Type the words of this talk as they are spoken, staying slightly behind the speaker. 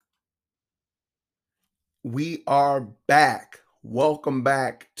We are back. Welcome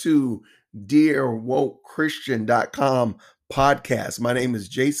back to DearWokeChristian.com podcast. My name is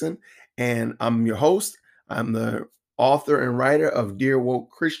Jason, and I'm your host. I'm the author and writer of Dear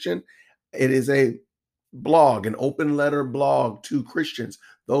Woke Christian. It is a blog, an open letter blog to Christians,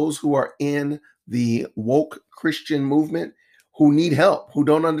 those who are in the woke Christian movement, who need help, who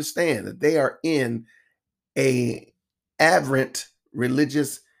don't understand that they are in a aberrant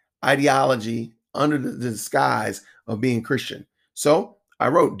religious ideology under the disguise of being Christian. So I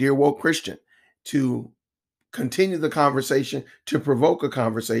wrote Dear Woke Christian to continue the conversation, to provoke a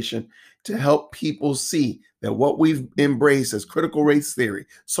conversation, to help people see that what we've embraced as critical race theory,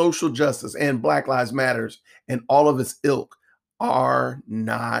 social justice, and Black Lives Matters and all of its ilk are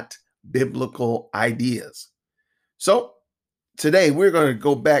not biblical ideas. So today we're going to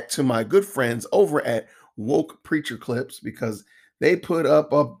go back to my good friends over at Woke Preacher Clips because they put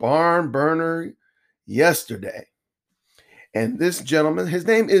up a barn burner yesterday. And this gentleman, his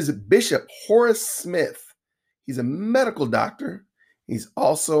name is Bishop Horace Smith. He's a medical doctor. He's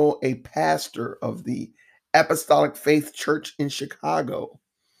also a pastor of the Apostolic Faith Church in Chicago.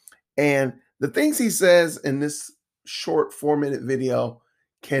 And the things he says in this short 4-minute video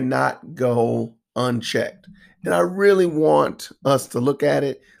cannot go unchecked. And I really want us to look at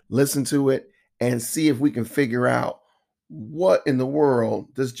it, listen to it, and see if we can figure out what in the world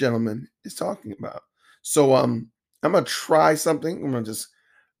this gentleman is talking about. So I'm going to try something. I'm going to just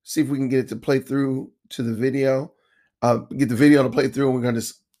see if we can get it to play through to the video. Get the video to play through, and we're going to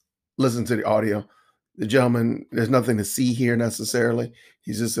just listen to the audio. The gentleman, there's nothing to see here necessarily.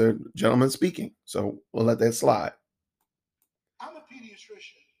 He's just a gentleman speaking. So we'll let that slide. I'm a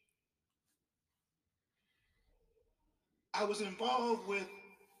pediatrician. I was involved with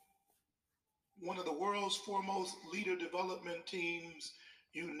one of the world's foremost leader development teams.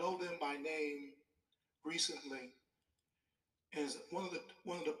 You know them by name recently. As one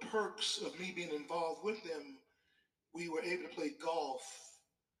of the perks of me being involved with them, we were able to play golf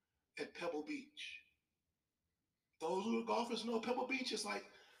at Pebble Beach. Those who are golfers know Pebble Beach is like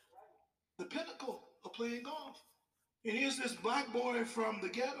the pinnacle of playing golf. And here's this black boy from the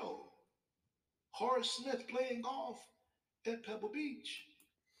ghetto, Horace Smith, playing golf at Pebble Beach.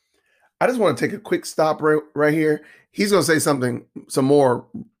 I just want to take a quick stop right here. He's going to say some more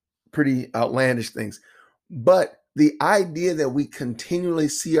pretty outlandish things. But the idea that we continually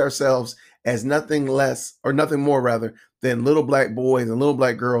see ourselves as nothing less or nothing more rather than little black boys and little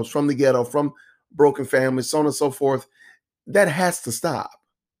black girls from the ghetto, from broken families, so on and so forth, that has to stop.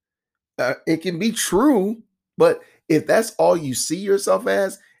 It can be true, but if that's all you see yourself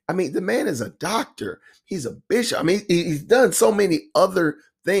as, I mean, the man is a doctor. He's a bishop. I mean, he's done so many other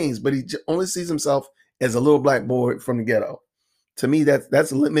things, but he only sees himself as a little black boy from the ghetto. To me,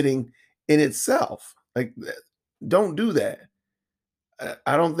 that's limiting in itself. Like, don't do that.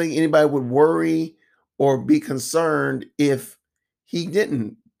 I don't think anybody would worry or be concerned if he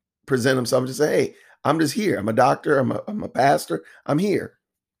didn't present himself and just say, hey, I'm just here. I'm a doctor. I'm a pastor. I'm here.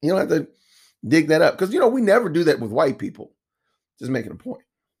 You don't have to dig that up because, we never do that with white people. Just making a point.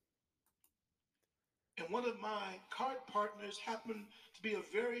 And one of my cart partners happened to be a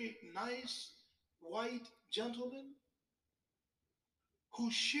very nice white gentleman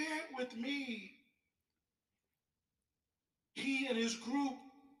who shared with me he and his group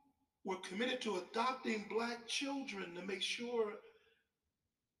were committed to adopting black children to make sure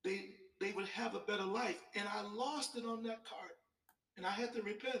they would have a better life. And I lost it on that cart. And I had to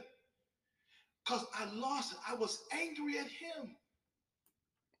repent because I lost it. I was angry at him.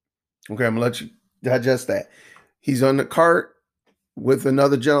 Okay, I'm going to let you digest that. He's on the cart with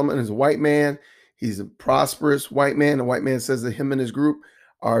another gentleman. He's a white man. He's a prosperous white man. The white man says that him and his group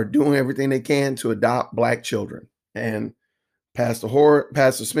are doing everything they can to adopt black children. And Pastor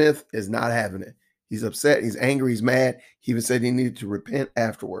Smith is not having it. He's upset. He's angry. He's mad. He even said he needed to repent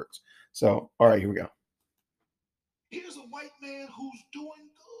afterwards. So, all right, here we go. Here's a white man who's doing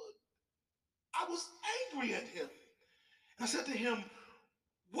good. I was angry at him. I said to him,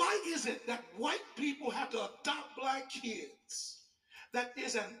 why is it that white people have to adopt black kids? That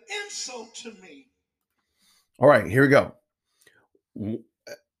is an insult to me. All right, here we go.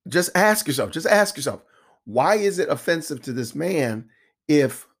 Just ask yourself, why is it offensive to this man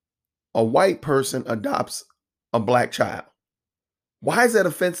if a white person adopts a black child? Why is that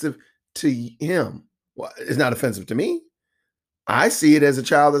offensive to him? Well, it's not offensive to me. I see it as a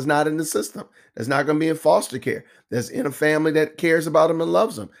child that's not in the system, that's not going to be in foster care, that's in a family that cares about him and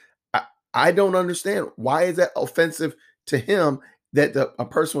loves him. I don't understand. Why is that offensive to him that a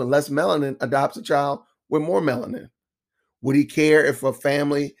person with less melanin adopts a child with more melanin? Would he care if a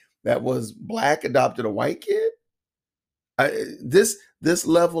family that was black adopted a white kid. This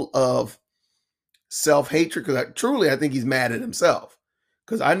level of self-hatred, because I think he's mad at himself,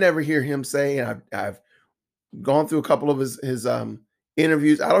 because I never hear him say, and I've gone through a couple of his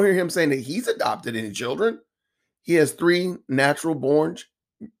interviews, I don't hear him saying that he's adopted any children. He has 3 natural born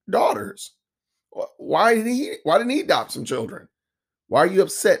daughters. Why didn't he adopt some children? Why are you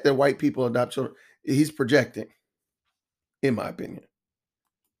upset that white people adopt children? He's projecting, in my opinion.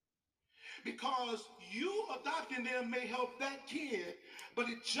 Because you adopting them may help that kid, but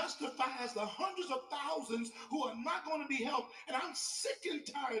it justifies the hundreds of thousands who are not going to be helped. And I'm sick and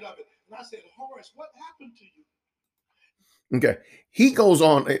tired of it. And I said, Horace, what happened to you? Okay. He goes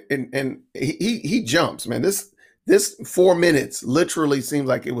on and he jumps, man. This 4 minutes literally seems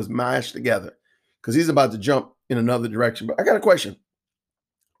like it was mashed together, because he's about to jump in another direction. But I got a question.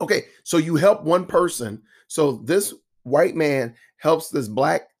 Okay, so you help one person. So this white man helps this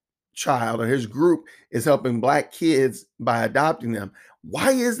black child, or his group is helping black kids by adopting them.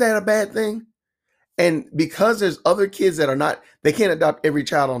 Why is that a bad thing? And because there's other kids that are not, they can't adopt every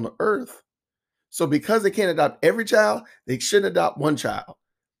child on the earth. So because they can't adopt every child, they shouldn't adopt one child.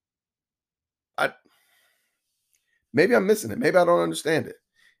 Maybe I'm missing it. Maybe I don't understand it.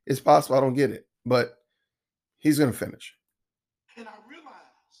 It's possible I don't get it, but he's going to finish. And I realize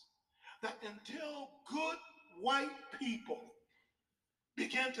that until good white people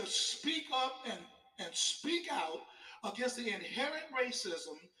begin to speak up and speak out against the inherent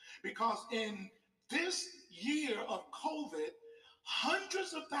racism, because in this year of COVID,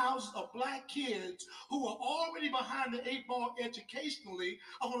 hundreds of thousands of black kids who are already behind the 8 ball educationally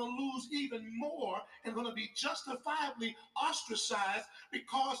are going to lose even more and going to be justifiably ostracized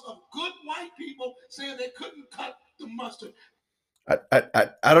because of good white people saying they couldn't cut the mustard.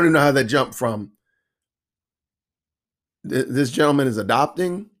 I don't even know how that jumped from this gentleman is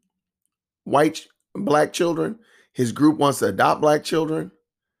adopting black children. His group wants to adopt black children,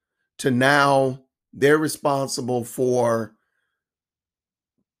 to now they're responsible for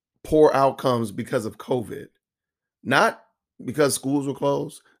poor outcomes because of COVID. Not because schools were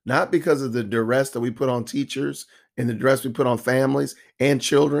closed, not because of the duress that we put on teachers and the duress we put on families and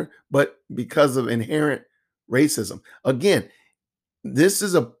children, but because of inherent racism. Again, this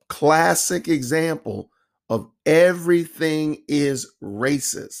is a classic example of everything is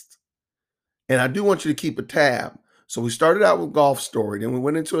racist. And I do want you to keep a tab. So we started out with golf story, then we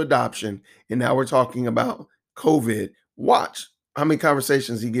went into adoption, and now we're talking about COVID. Watch how many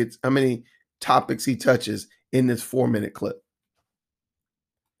conversations he gets, how many topics he touches in this 4-minute clip.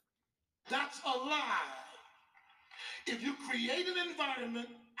 That's a lie. If you create an environment,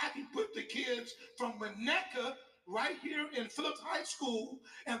 I can put the kids from Winnetka right here in Phillips High School,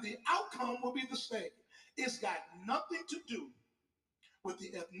 and the outcome will be the same. It's got nothing to do with the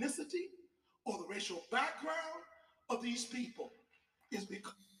ethnicity or the racial background of these people. It's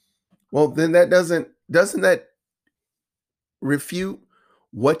because, well, then that doesn't that refute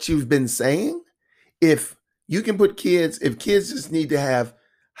what you've been saying? If you can put kids, if kids just need to have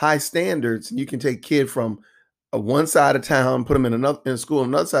high standards, and you can take kid from one side of town, put them in a school on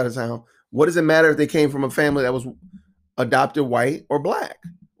another side of town, what does it matter if they came from a family that was adopted white or black?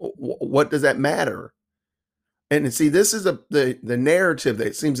 What does that matter? And see, this is the narrative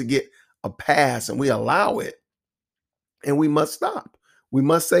that seems to get a pass, and we allow it, and we must stop. We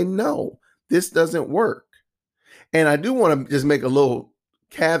must say, no, this doesn't work. And I do want to just make a little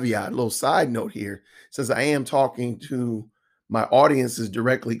caveat, a little side note here, since I am talking to my audiences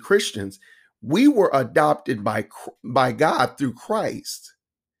directly Christians. We were adopted by God through Christ.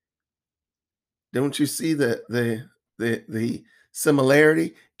 Don't you see the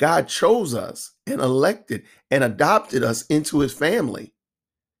similarity? God chose us and elected and adopted us into his family.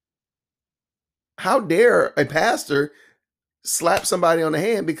 How dare a pastor slap somebody on the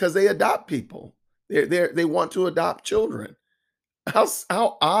hand because they adopt people? They want to adopt children.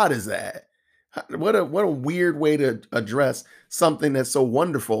 How odd is that? What a weird way to address something that's so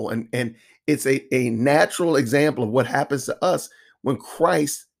wonderful. And it's a natural example of what happens to us when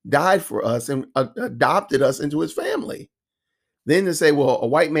Christ died for us and adopted us into his family. Then to say, well, a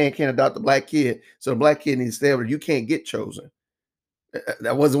white man can't adopt a black kid, so the black kid needs to stay over. You can't get chosen.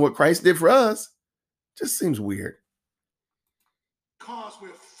 That wasn't what Christ did for us. Just seems weird. Because we're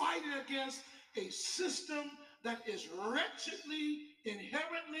fighting against a system that is wretchedly,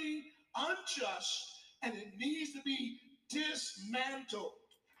 inherently unjust, and it needs to be dismantled.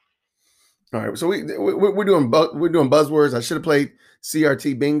 All right, so we're doing buzzwords. I should have played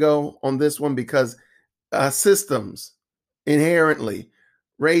CRT bingo on this one, because systems inherently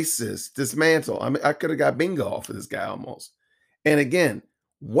racist, dismantle. I mean, I could have got bingo off of this guy almost. And again,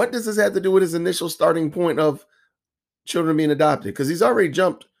 What does this have to do with his initial starting point of children being adopted? Because he's already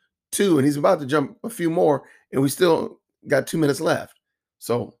jumped 2 and he's about to jump a few more, and we still got 2 minutes left.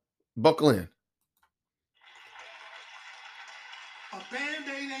 So buckle in. A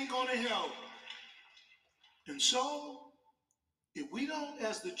Band-Aid ain't gonna help. And so, if we don't,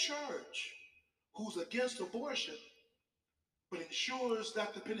 as the church, who's against abortion, but ensures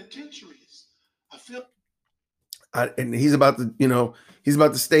that the penitentiaries, And he's about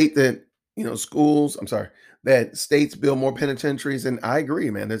to state that, schools, that states build more penitentiaries. And I agree,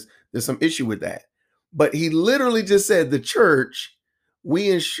 man, there's some issue with that. But he literally just said the church,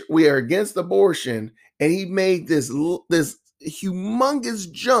 we are against abortion. And he made this humongous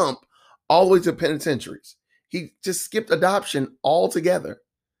jump all the way to penitentiaries. He just skipped adoption altogether.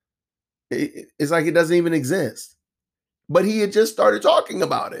 It's like it doesn't even exist. But he had just started talking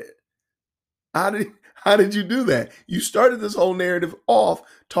about it. How did you do that? You started this whole narrative off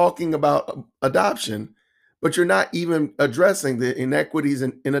talking about adoption, but you're not even addressing the inequities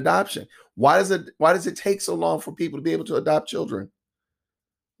in adoption. Why does it take so long for people to be able to adopt children?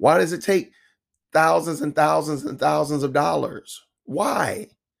 Why does it take thousands and thousands and thousands of dollars? Why?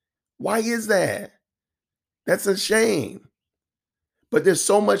 Why is that? That's a shame. But there's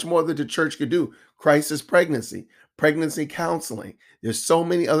so much more that the church could do. Crisis pregnancy, pregnancy counseling. There's so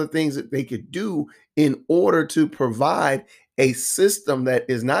many other things that they could do in order to provide a system that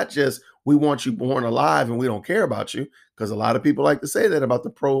is not just, we want you born alive and we don't care about you, because a lot of people like to say that about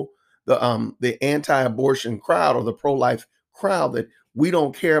the anti-abortion crowd or the pro-life crowd, that we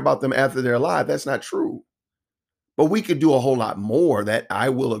don't care about them after they're alive. That's not true. But we could do a whole lot more. That I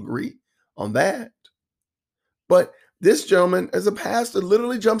will agree on that. But this gentleman, as a pastor,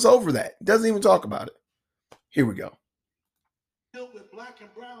 literally jumps over that. Doesn't even talk about it. Here we go. With black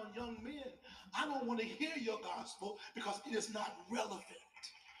and brown young men, I don't want to hear your gospel because it is not relevant.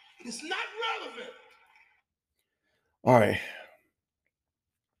 It is not relevant. All right.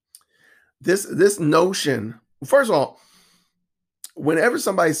 This notion, first of all, whenever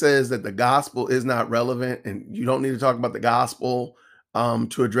somebody says that the gospel is not relevant and you don't need to talk about the gospel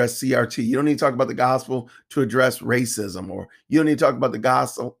to address CRT, you don't need to talk about the gospel to address racism, or you don't need to talk about the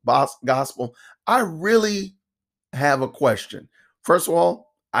gospel, I really have a question. First of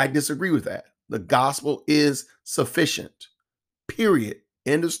all, I disagree with that. The gospel is sufficient. Period.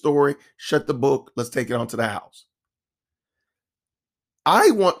 End of story. Shut the book. Let's take it on to the house.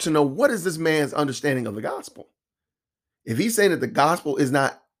 I want to know, what is this man's understanding of the gospel? If he's saying that the gospel is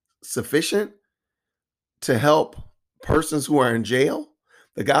not sufficient to help persons who are in jail,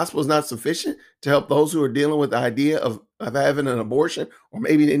 the gospel is not sufficient to help those who are dealing with the idea of having an abortion, or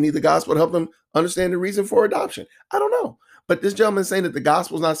maybe they need the gospel to help them understand the reason for adoption. I don't know. But this gentleman is saying that the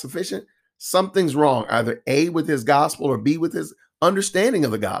gospel is not sufficient. Something's wrong, either A, with his gospel, or B, with his understanding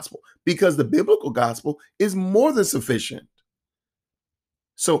of the gospel, because the biblical gospel is more than sufficient.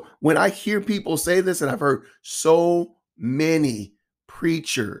 So when I hear people say this, and I've heard so many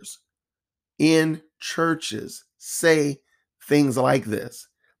preachers in churches say things like this,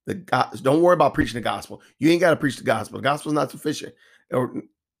 don't worry about preaching the gospel. You ain't got to preach the gospel. The gospel is not sufficient, or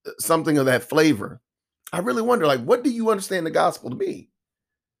something of that flavor. I really wonder, like, what do you understand the gospel to be?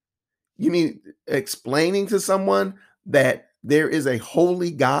 You mean explaining to someone that there is a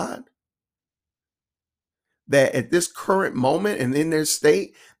holy God, that at this current moment and in their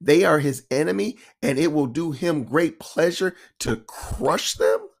state, they are his enemy, and it will do him great pleasure to crush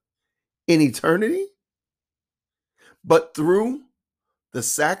them in eternity? But through the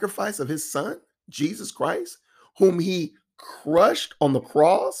sacrifice of his son, Jesus Christ, whom he crushed on the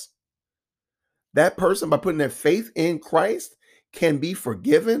cross, that person, by putting their faith in Christ, can be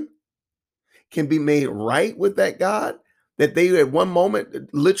forgiven, can be made right with that God that they at one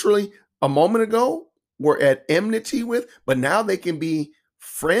moment, literally a moment ago, were at enmity with, but now they can be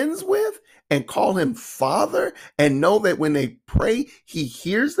friends with and call him Father, and know that when they pray, he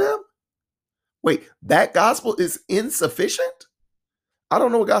hears them. Wait, that gospel is insufficient? I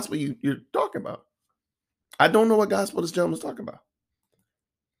don't know what gospel you're talking about. I don't know what gospel this gentleman's talking about.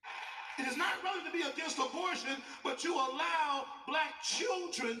 It is not really to be against abortion, but you allow black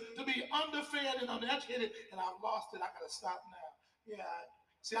children to be underfed and uneducated. And I've lost it. I got to stop now. Yeah.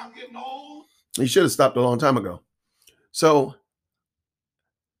 See, I'm getting old. You should have stopped a long time ago. So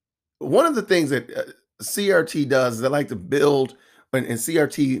one of the things that CRT does is they like to build, and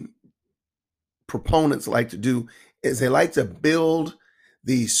CRT proponents like to do, is they like to build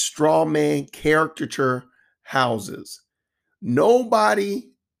these straw man caricature houses.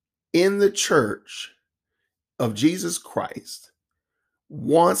 Nobody in the church of Jesus Christ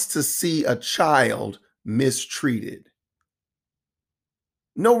wants to see a child mistreated.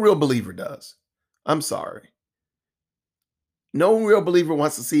 No real believer does. I'm sorry. No real believer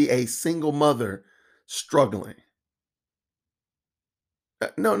wants to see a single mother struggling.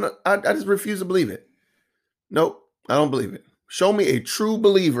 No, I just refuse to believe it. Nope, I don't believe it. Show me a true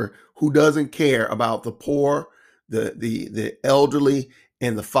believer who doesn't care about the poor, the elderly,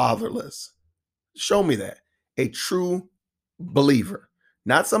 and the fatherless. Show me that. A true believer.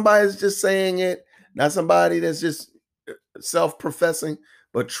 Not somebody that's just saying it, not somebody that's just self-professing,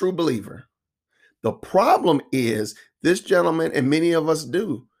 but true believer. The problem is this gentleman, and many of us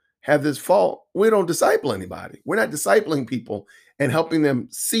do have this fault. We don't disciple anybody. We're not discipling people and helping them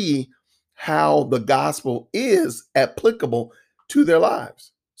see how the gospel is applicable to their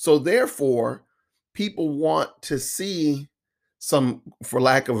lives. So therefore, people want to see some, for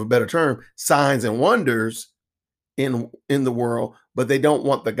lack of a better term, signs and wonders in the world, but they don't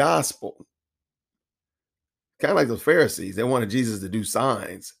want the gospel. Kind of like those Pharisees. They wanted Jesus to do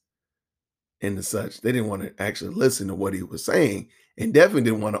signs and the such. They didn't want to actually listen to what he was saying, and definitely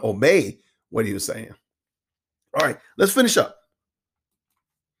didn't want to obey what he was saying. All right, let's finish up.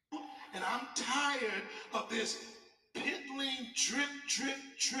 And I'm tired of this piddling drip.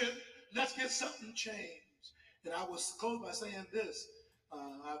 Let's get something changed. And I was close by saying this.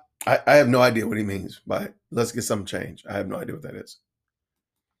 I have no idea what he means by let's get some change. I have no idea what that is.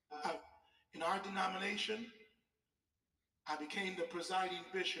 In our denomination, I became the presiding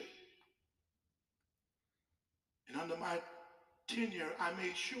bishop. And under my tenure, I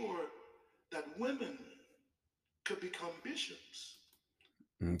made sure that women could become bishops.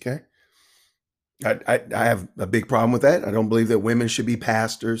 Okay. I have a big problem with that. I don't believe that women should be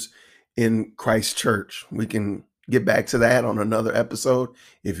pastors in Christ Church. We can get back to that on another episode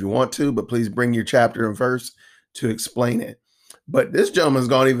if you want to, but please bring your chapter and verse to explain it. But this gentleman's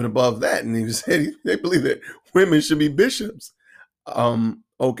gone even above that, and he said they believe that women should be bishops.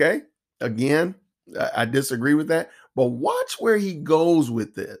 Okay. Again, I disagree with that, but watch where he goes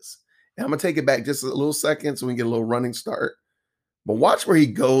with this. And I'm going to take it back just a little second so we can get a little running start. But watch where he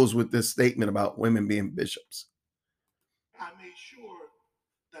goes with this statement about women being bishops. I made sure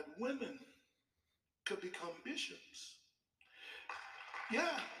that women could become bishops.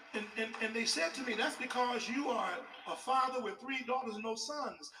 Yeah. And they said to me, that's because you are a father with 3 daughters and no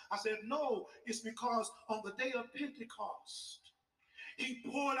sons. I said, no, it's because on the day of Pentecost, he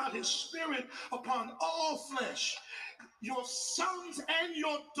poured out his spirit upon all flesh. Your sons and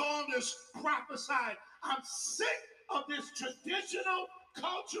your daughters prophesied. I'm sick of this traditional,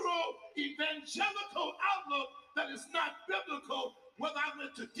 cultural, evangelical outlook that is not biblical. Whether I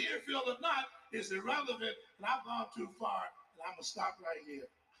went to Deerfield or not is irrelevant, and I've gone too far, and I'm going to stop right here.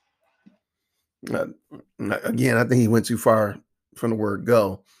 Again, I think he went too far from the word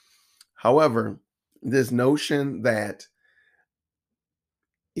go. However, this notion that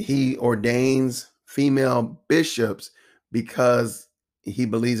he ordains female bishops because he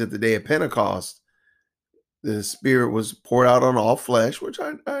believes at the day of Pentecost, the Spirit was poured out on all flesh, which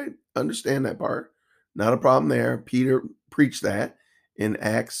I understand that part. Not a problem there. Peter preached that in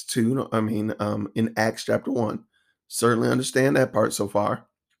Acts 2. In Acts chapter 1. Certainly understand that part so far.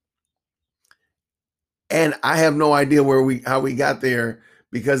 And I have no idea how we got there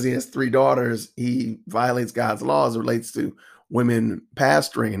because he has 3 daughters. He violates God's laws, relates to women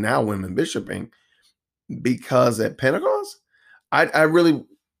pastoring and now women bishoping, because at Pentecost, I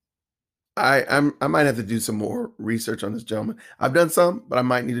might have to do some more research on this gentleman. I've done some, but I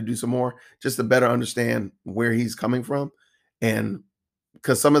might need to do some more just to better understand where he's coming from. And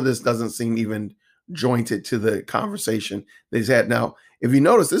because some of this doesn't seem even jointed to the conversation that he's had. Now, if you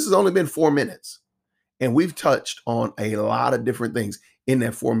notice, this has only been 4 minutes. And we've touched on a lot of different things in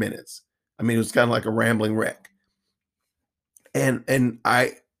that 4 minutes. I mean, it was kind of like a rambling wreck. And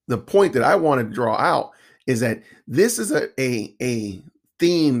the point that I wanted to draw out is that this is a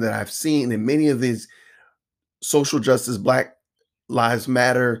theme that I've seen in many of these social justice, Black Lives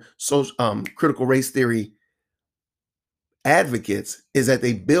Matter, critical race theory advocates, is that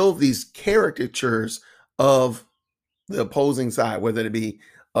they build these caricatures of the opposing side, whether it be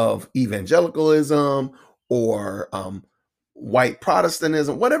of evangelicalism or white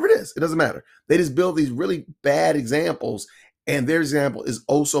Protestantism, whatever it is, it doesn't matter. They just build these really bad examples, and their example is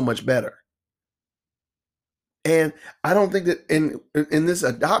oh so much better. And I don't think that in this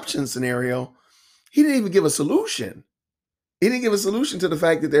adoption scenario, he didn't even give a solution. He didn't give a solution to the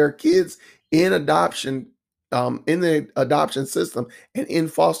fact that there are kids in adoption, in the adoption system and in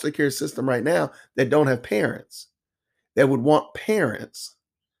foster care system right now that don't have parents, that would want parents.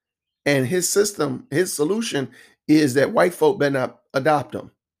 And his solution is that white folk better not adopt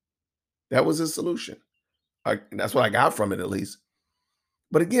them. That was his solution. That's what I got from it, at least.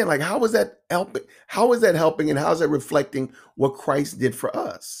 But again, like, how is that helping? How is that helping? And how is that reflecting what Christ did for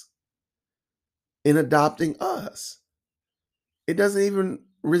us in adopting us? It doesn't even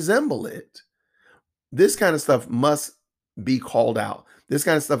resemble it. This kind of stuff must be called out. This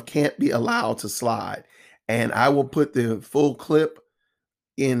kind of stuff can't be allowed to slide. And I will put the full clip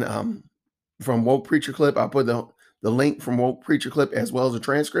in from Woke Preacher Clip. I'll put the link from Woke Preacher Clip as well as a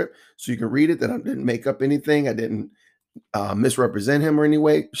transcript so you can read it, that I didn't make up anything. I didn't misrepresent him or any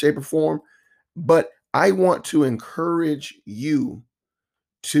way, shape, or form. But I want to encourage you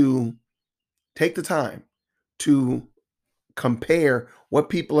to take the time to compare what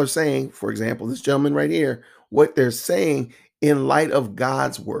people are saying. For example, this gentleman right here, what they're saying in light of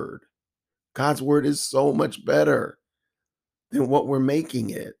God's word. God's word is so much better than what we're making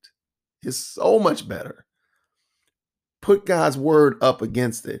it. It's so much better. Put God's word up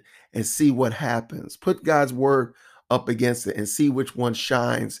against it and see what happens. Put God's word up against it and see which one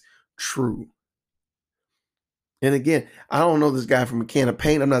shines true. And again, I don't know this guy from a can of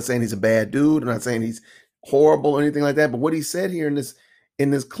paint. I'm not saying he's a bad dude. I'm not saying he's horrible or anything like that. But what he said here in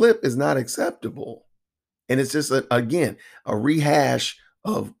this clip is not acceptable. And it's just again a rehash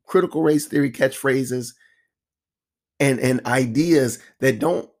of critical race theory catchphrases and ideas that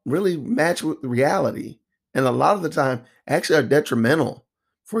don't really match with reality. And a lot of the time actually are detrimental.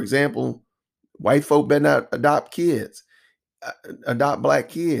 For example, white folk better not adopt kids, adopt black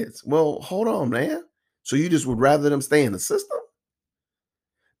kids. Well, hold on, man. So you just would rather them stay in the system?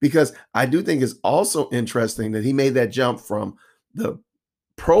 Because I do think it's also interesting that he made that jump from the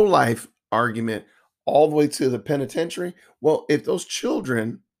pro-life argument all the way to the penitentiary. Well, if those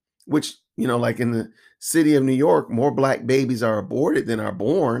children, which, like in the city of New York, more black babies are aborted than are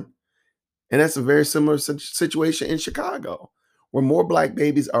born. And that's a very similar situation in Chicago, where more black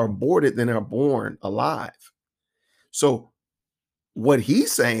babies are aborted than are born alive. So what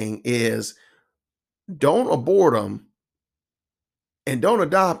he's saying is, don't abort them and don't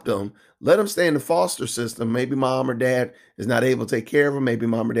adopt them. Let them stay in the foster system. Maybe mom or dad is not able to take care of them. Maybe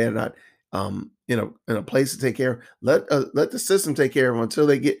mom or dad are not, in a place to take care of. Let the system take care of them until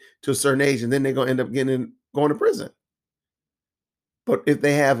they get to a certain age, and then they're gonna end up going to prison. But if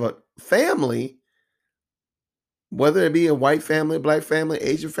they have a family, whether it be a white family, black family,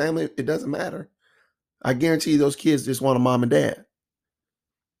 Asian family, it doesn't matter. I guarantee you, those kids just want a mom and dad.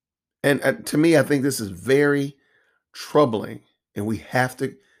 And to me, I think this is very troubling, and we have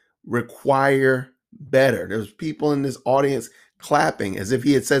to require better. There's people in this audience clapping as if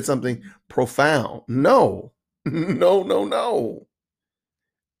he had said something profound. No, no, no, no.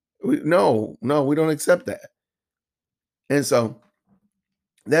 No, we don't accept that. And so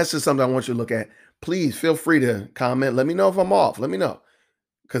that's just something I want you to look at. Please feel free to comment. Let me know if I'm off. Let me know.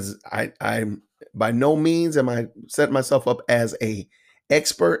 Because I'm by no means am I setting myself up as a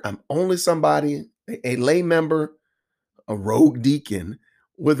expert. I'm only somebody, a lay member, a rogue deacon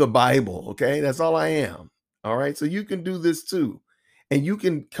with a Bible. Okay. That's all I am. All right. So you can do this too. And you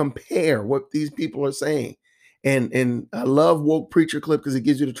can compare what these people are saying. And I love Woke Preacher Clip because it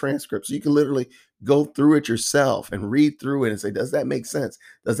gives you the transcript. So you can literally go through it yourself and read through it and say, does that make sense?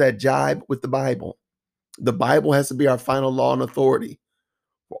 Does that jibe with the Bible? The Bible has to be our final law and authority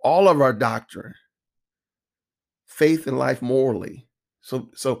for all of our doctrine, faith, and life morally.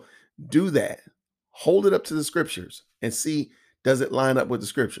 So do that. Hold it up to the scriptures and see, does it line up with the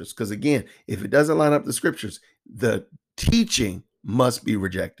scriptures? Because again, if it doesn't line up with the scriptures, the teaching must be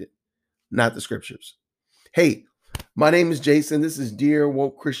rejected, not the scriptures. Hey, my name is Jason. This is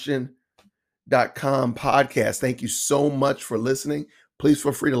DearWokeChristian.com podcast. Thank you so much for listening. Please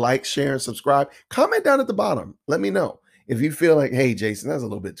feel free to like, share, and subscribe. Comment down at the bottom. Let me know if you feel like, hey, Jason, that's a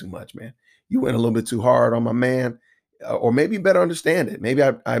little bit too much, man. You went a little bit too hard on my man, or maybe you better understand it. Maybe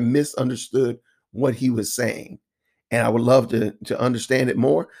I misunderstood what he was saying, and I would love to understand it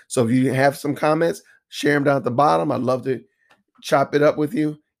more. So if you have some comments, share them down at the bottom. I'd love to chop it up with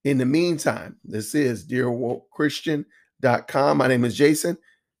you. In the meantime, this is DearWokeChristian.com. My name is Jason.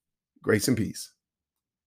 Grace and peace.